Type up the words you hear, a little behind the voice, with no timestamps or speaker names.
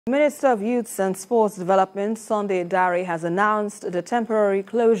Minister of Youth and Sports Development, Sunday Dare, has announced the temporary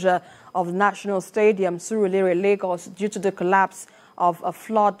closure of the National Stadium, Surulere, Lagos, due to the collapse of a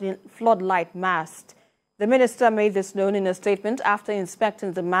floodlight mast. The minister made this known in a statement after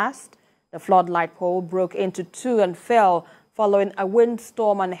inspecting the mast. The floodlight pole broke into two and fell following a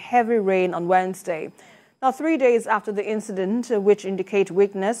windstorm and heavy rain on Wednesday. Now, 3 days after the incident, which indicate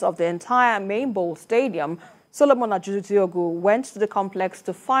weakness of the entire Mainbowl stadium, Solomon Ajuziogu went to the complex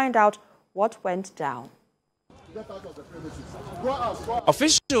to find out what went down.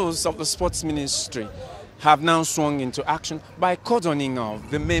 Officials of the Sports Ministry have now swung into action by cordoning off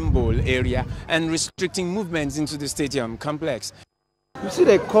the Mainbowl area and restricting movements into the stadium complex. You see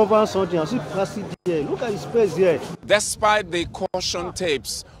they cover something, I see plastic here. Look at the space here. Despite the caution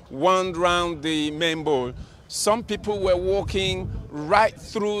tapes wound round the Mainbowl, some people were walking right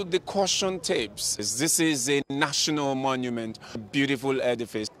through the caution tapes. This is a national monument, a beautiful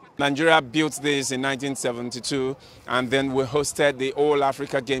edifice. Nigeria built this in 1972, and then we hosted the All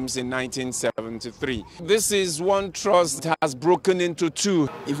Africa Games in 1973. This is one trust that has broken into two.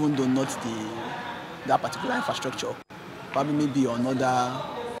 Even though not that particular infrastructure, probably maybe another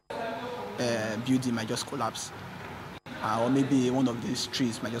building might just collapse, or maybe one of these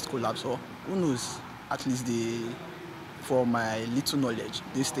trees might just collapse, or who knows. At least for my little knowledge,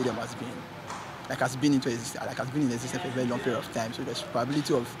 this stadium has been in existence for a very long period of time. So there's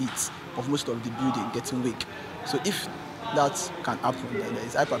probability of most of the building getting weak. So if that can happen, then there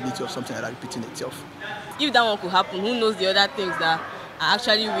is high probability of something like that repeating itself. If that one could happen, who knows the other things that are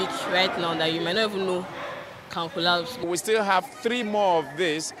actually weak right now that you might not even know can collapse. We still have 3 more of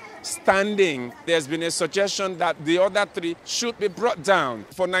this standing. There's been a suggestion that the other 3 should be brought down.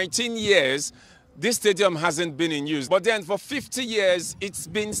 For 19 years, this stadium hasn't been in use, but then for 50 years, it's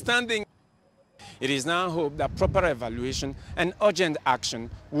been standing. It is now hoped that proper evaluation and urgent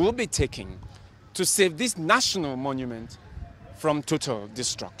action will be taken to save this national monument from total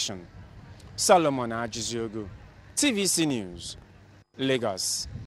destruction. Solomon Ajuziogu, TVC News, Lagos.